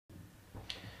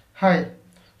Hi.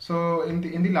 So in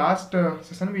the last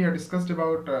session we have discussed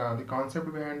about the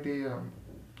concept behind the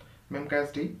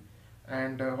Memcached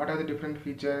and what are the different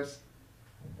features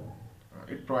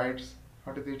it provides.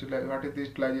 What is the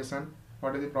utilization?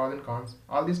 What are the pros and cons?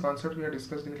 All these concepts we have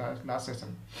discussed in the last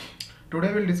session.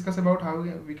 Today we'll discuss about how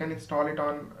we can install it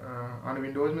on a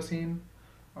Windows machine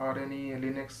or any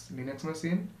Linux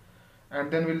machine, and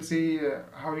then we'll see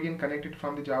how we can connect it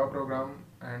from the Java program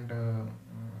and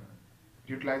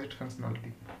utilize its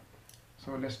functionality.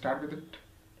 So let's start with it.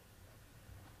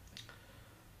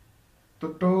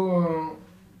 To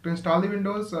install the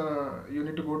Windows, you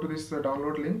need to go to this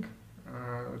download link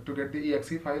to get the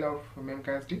exe file of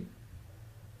Memcached,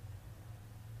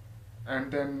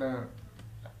 and then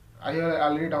I have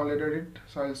already downloaded it.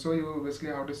 So I'll show you basically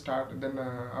how to start. Then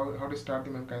how to start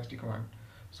the Memcached command.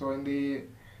 So in the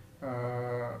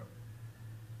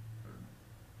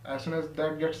as soon as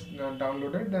that gets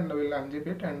downloaded, then we'll unzip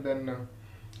it and then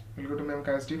we'll go to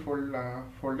Memcached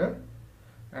folder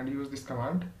and use this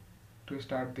command to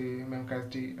start the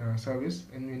Memcached service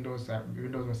in Windows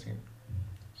machine.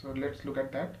 So let's look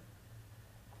at that.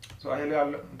 So I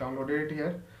have downloaded it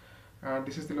here.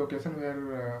 This is the location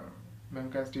where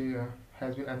Memcached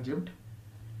has been unzipped.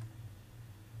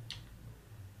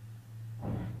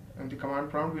 And the command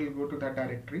prompt will go to that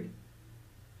directory.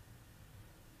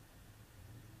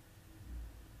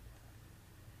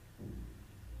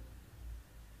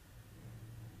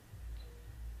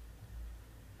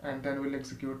 And then we'll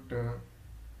execute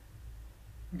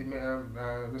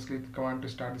basically the command to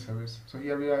start the service. So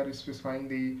here we are specifying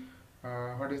the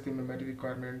what is the memory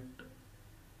requirement.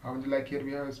 Like here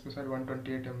we have specified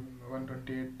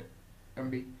 128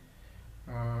 MB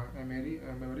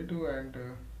memory to, and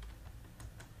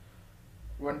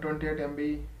 128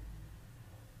 MB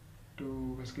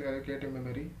to basically allocate a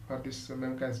memory for this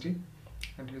Memcached,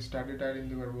 and we started that in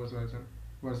the verbose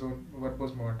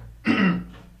mod.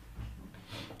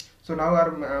 So now our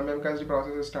Memcached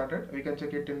process is started. We can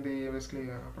check it in the basically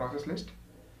process list.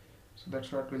 So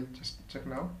that's what we'll just check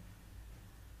now.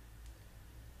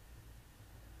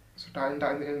 So in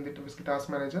the basically task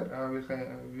manager,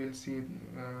 we'll see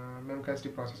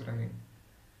Memcached process running.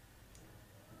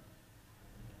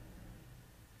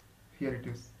 Here it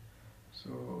is.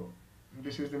 So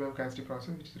this is the Memcached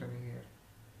process which is running here.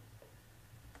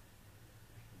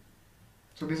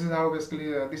 So this is how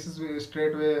basically this is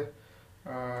straightway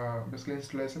basically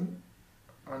installation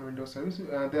on Windows service.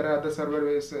 There are other several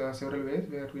ways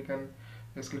where we can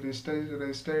basically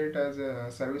register it as a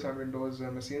service on Windows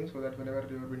machine, so that whenever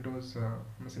your Windows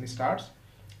machine starts,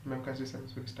 Memcached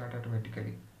service will start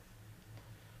automatically.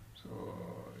 So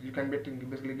you can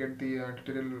basically get the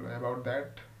tutorial about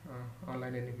that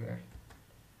online anywhere.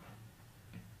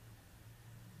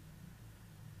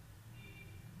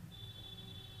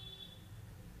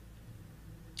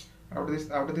 After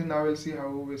this now we'll see how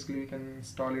basically we can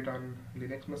install it on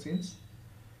Linux machines.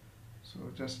 So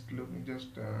let's go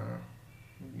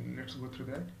through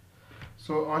that.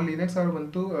 So on Linux or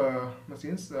Ubuntu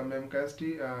machines,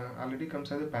 Memcached already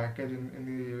comes as a package in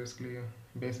the basically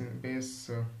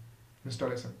base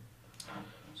installation.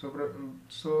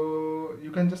 So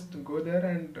you can just go there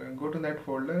and go to that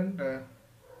folder, and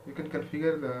you can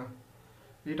configure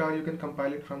it, or you can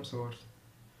compile it from source.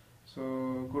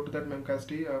 So go to that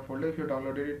Memcached folder if you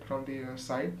downloaded it from the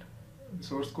site, the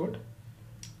source code.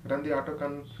 Run the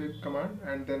autoconfig command,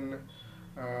 and then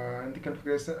in the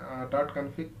configuration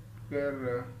 .config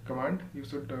command, you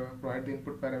should provide the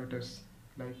input parameters,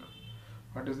 like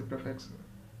what is the prefix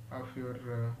of your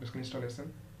disk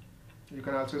installation. You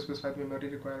can also specify the memory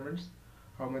requirements,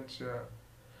 how much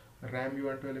RAM you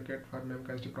want to allocate for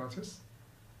Memcached process,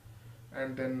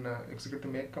 and then execute the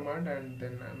make command, and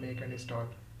then make and install.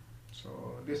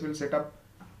 So this will set up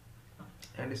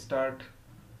and start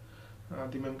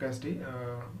the Memcached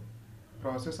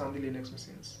process on the Linux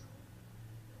machines.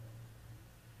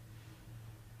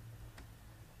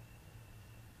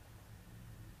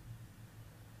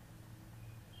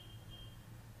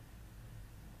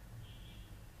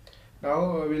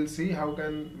 Now we'll see how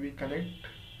can we connect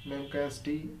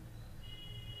Memcached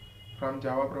from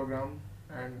Java program,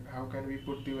 and how can we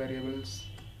put the variables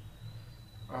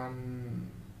on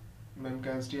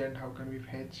Memcached, and how can we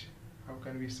fetch, how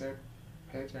can we set,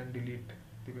 fetch and delete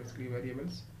the basically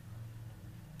variables.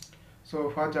 So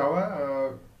for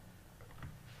Java,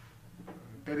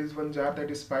 there is one jar that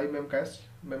is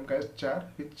Memcached jar,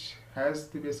 which has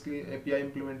the basically API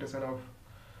implementation of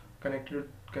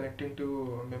connecting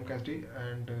to Memcached,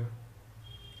 and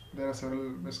there are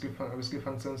several basically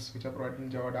functions which are provided in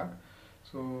Java Dark.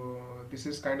 So this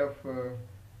is kind of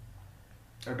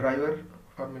a driver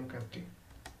for Memcached.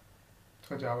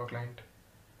 for Java client.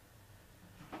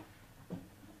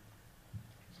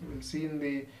 So we'll see in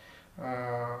the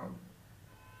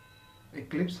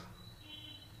Eclipse.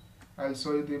 I'll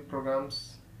show you the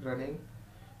programs running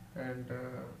and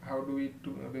how do we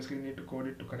basically need to code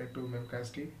it to connect to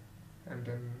Memcached, and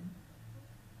then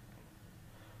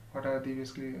what are the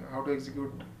basically how to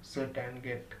execute set and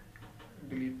get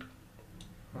delete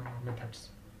methods.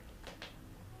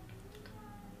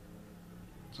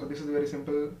 So this is a very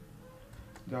simple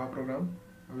Java program.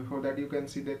 Before that, you can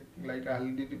see that like I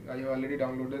have already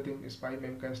downloaded the Spy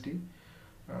Memcached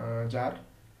jar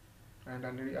and I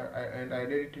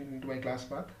added it into my class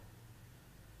path.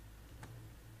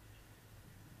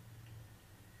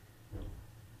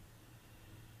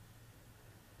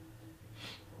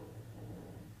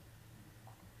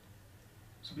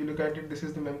 So if you look at it, this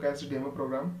is the Memcached demo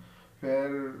program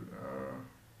where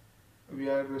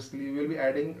we'll be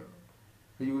adding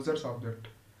a users object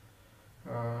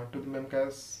to the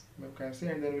Memcache,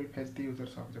 and then we'll fetch the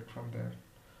users object from there.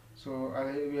 So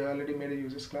we already made a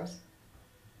users class,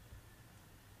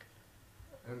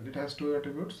 and it has two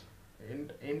attributes,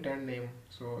 int and name.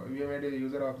 So we have made a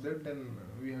user object, then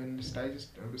we have initialized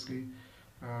basically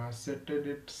set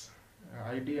its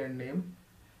ID and name.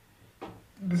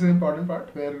 This is an important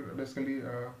part where basically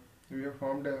we have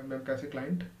formed a Memcache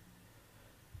client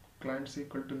is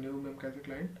equal to new Memcache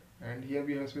client, and here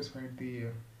we have specified the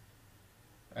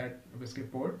basically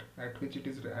port at which it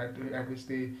is at which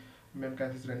the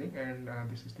Memcache is running, and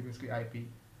this is the basically IP.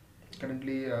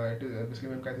 Currently it is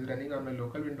basically Memcache is running on my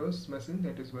local Windows machine,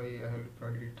 that is why I have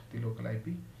provided it the local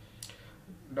IP.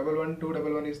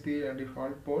 11211 is the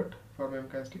default port for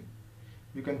Memcached.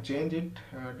 You can change it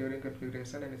during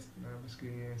configuration and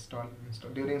basically install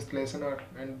during installation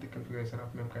and the configuration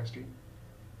of Memcached.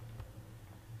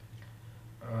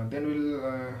 Then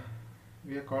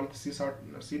we have called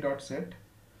c.set.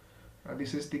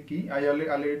 This is the key. I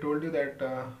already told you that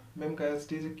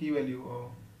Memcached is a key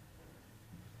value,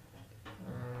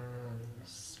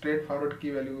 straightforward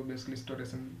key value, basically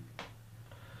storage in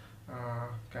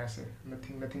cache.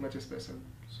 Nothing much special.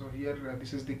 So here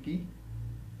this is the key,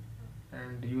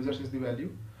 and users is the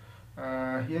value.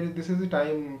 Here this is the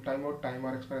timeout time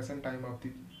or expiration time of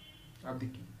the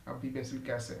key of the basic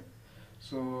cache.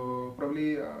 So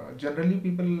probably generally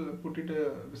people put it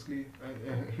basically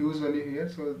a huge value here,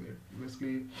 so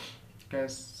basically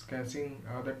caching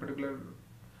that particular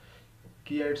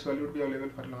key its value would be available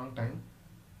for a long time.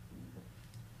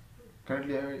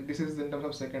 Currently this is in terms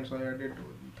of seconds, so I added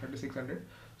 3600,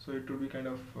 so it would be kind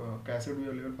of cache would be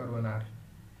available for 1 hour.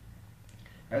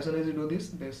 As soon as you do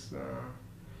this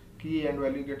key and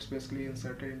value gets basically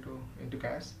inserted into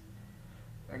cache.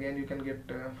 Again you can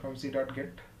get from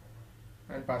c.get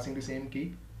and passing the same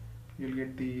key, you'll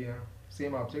get the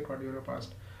same object what you have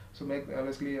passed. So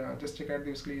basically just check out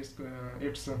basically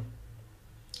its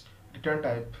return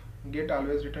type. Get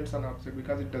always returns an object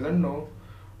because it doesn't know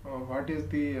what is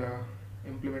the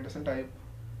implementation type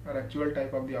or actual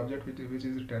type of the object which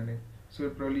is returning. So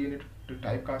probably you need to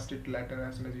typecast it later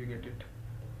as soon as you get it.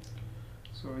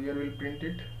 So here we'll print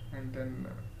it, and then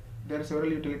there are several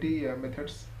utility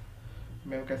methods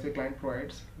Memcache client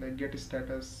provides, like get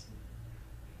status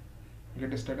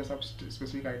of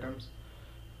specific items.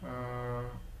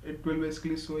 It will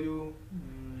basically show you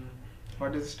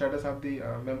what is the status of the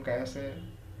Memcache,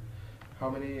 how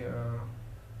many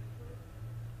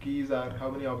keys are, how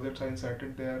many objects are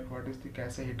inserted there, what is the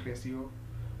cache hit ratio,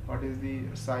 what is the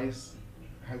size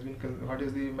what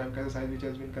is the Memcache size which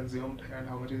has been consumed, and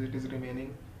how much it is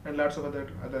remaining, and lots of other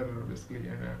basically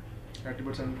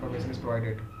attributes and information is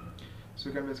provided. So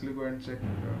you can basically go and check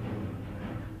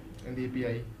in the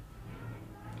API.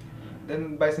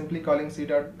 Then by simply calling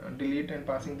c.delete and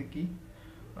passing the key,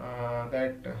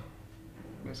 that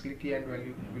basically key and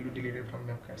value will be deleted from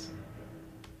Memcache.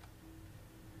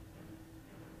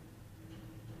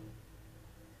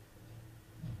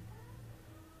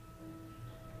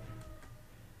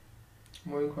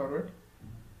 Moving forward,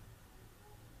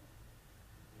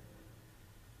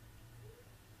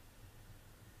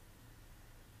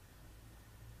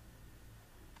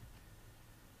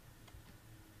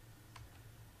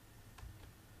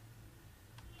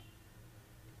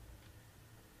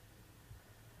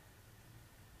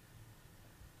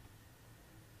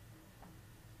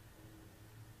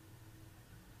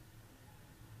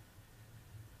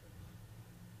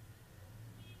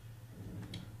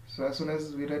 so as soon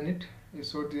as we run it, it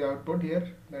shows the output here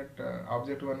that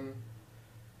object 1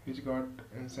 which got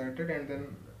inserted, and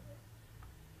then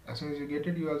as soon as you get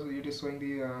it, it is showing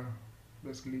the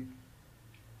basically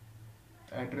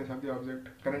address of the object.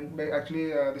 Actually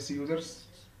this users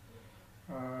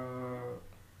uh,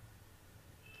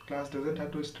 class doesn't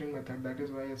have to string method. That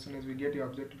is why as soon as we get the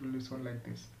object, it will be shown like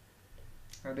this.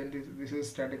 And then this is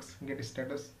statics. Get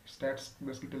status. Stats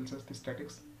basically tells us the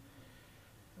statics.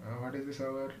 What is the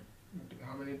server?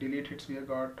 How many delete hits we have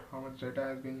got? How much data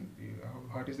has been?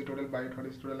 What is the total byte? What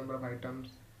is the total number of items?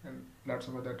 And lots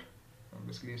of other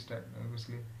basically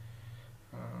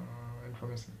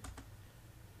information.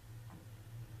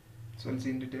 So we'll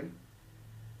see in detail.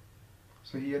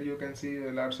 So here you can see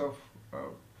lots of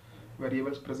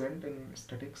variables present in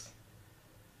statics.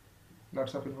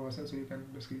 Lots of information, so you can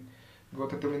basically go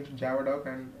through them in Java doc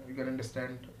and you can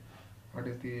understand what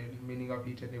is the meaning of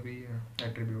each and every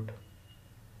attribute.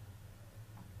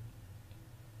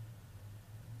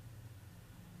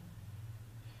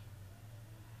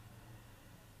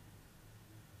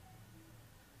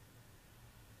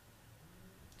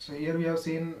 So here we have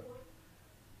seen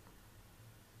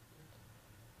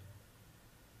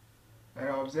an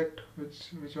object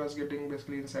which was getting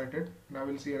basically inserted. Now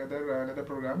we'll see another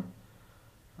program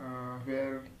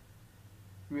where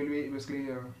we'll be basically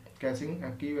caching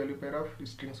a key value pair of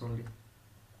strings only.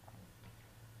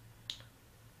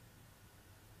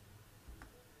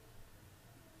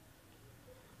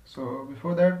 So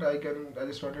before that, I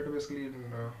just wanted to basically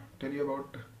tell you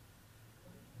about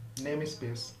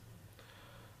namespace.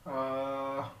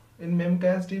 In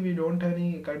Memcached we don't have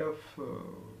any kind of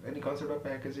any concept of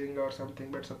packaging or something,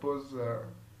 but suppose the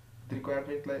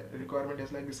requirement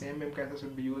is like the same Memcache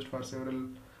should be used for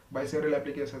by several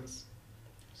applications.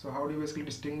 So how do you basically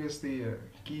distinguish the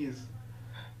keys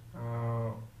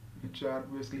which are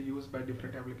basically used by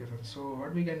different applications? So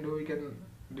what we can do, we can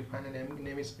define a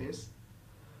namespace.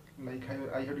 Like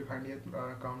I have defined here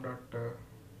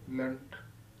com.learned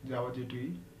java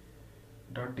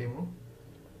j2e.demo,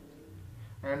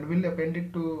 and we'll append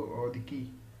it to the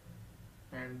key,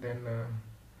 and then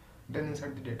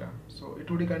insert the data. So it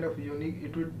would be kind of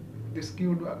unique. This key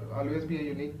would always be a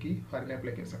unique key for an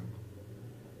application.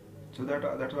 So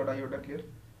that's what I have done here.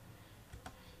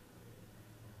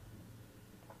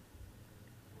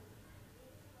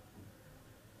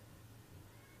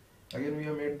 Again, we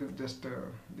have made just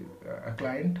a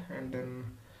client, and then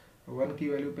one key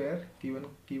value pair, key 1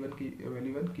 key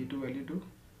value 1, key 2 value 2,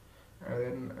 and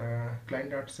then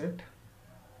client.set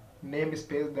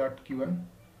namespace.q1.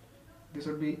 This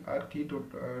would be our key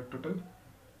total.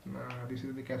 This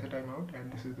is the cache timeout,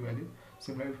 and this is the value.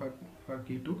 Similarly for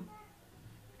key 2,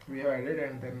 we have added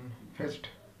and then fetched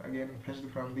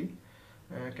from the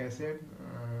cache,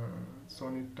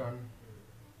 shown it on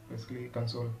basically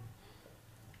console.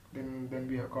 Then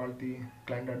we have called the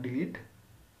client.delete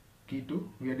key 2.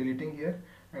 We are deleting here,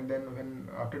 and then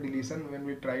after deletion, when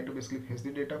we try to basically fetch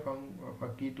the data from for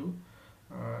key 2,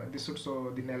 this should show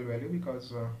the null value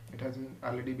because it has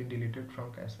already been deleted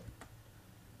from cache.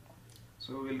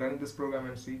 So we'll run this program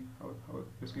and see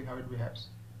how it behaves.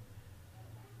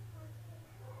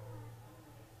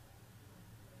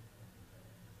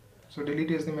 So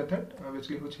delete is the method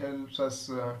which helps us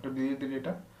to delete the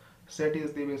data. Set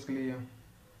is the basically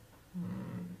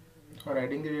for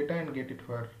adding the data, and get it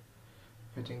for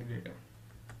fetching the data.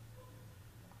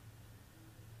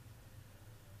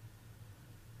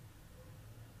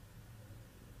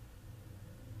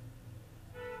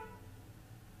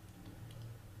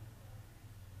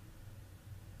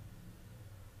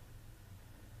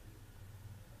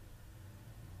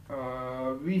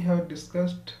 We have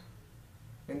discussed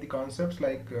in the concepts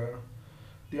like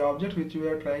the object which we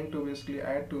are trying to basically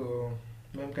add to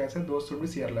Memcache, those should be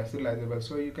serializable.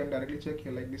 So you can directly check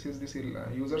here, like this is the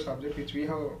user's object which we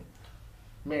have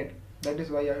made. That is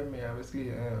why I have basically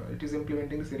it is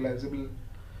implementing the serializable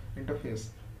interface.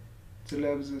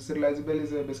 Serializable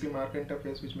is a basically marker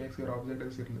interface which makes your object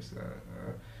as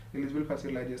eligible for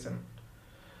serialization.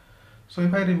 So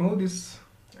if I remove this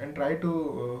and try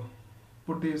to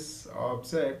put this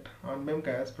object on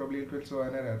Memcache, probably it will show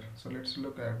an error. So let's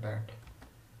look at that.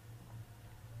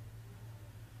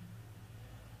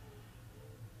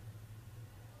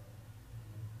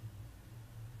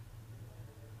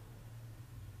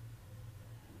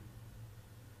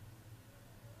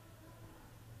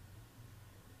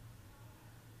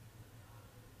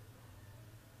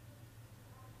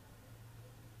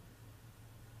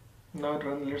 Now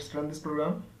let's run this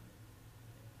program.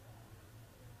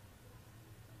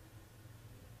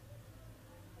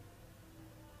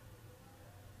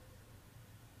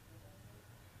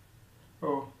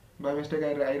 Oh, by mistake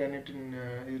I ran it in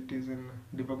it is in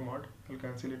debug mode. I'll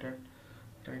cancel it and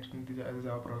run it in the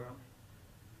Java program.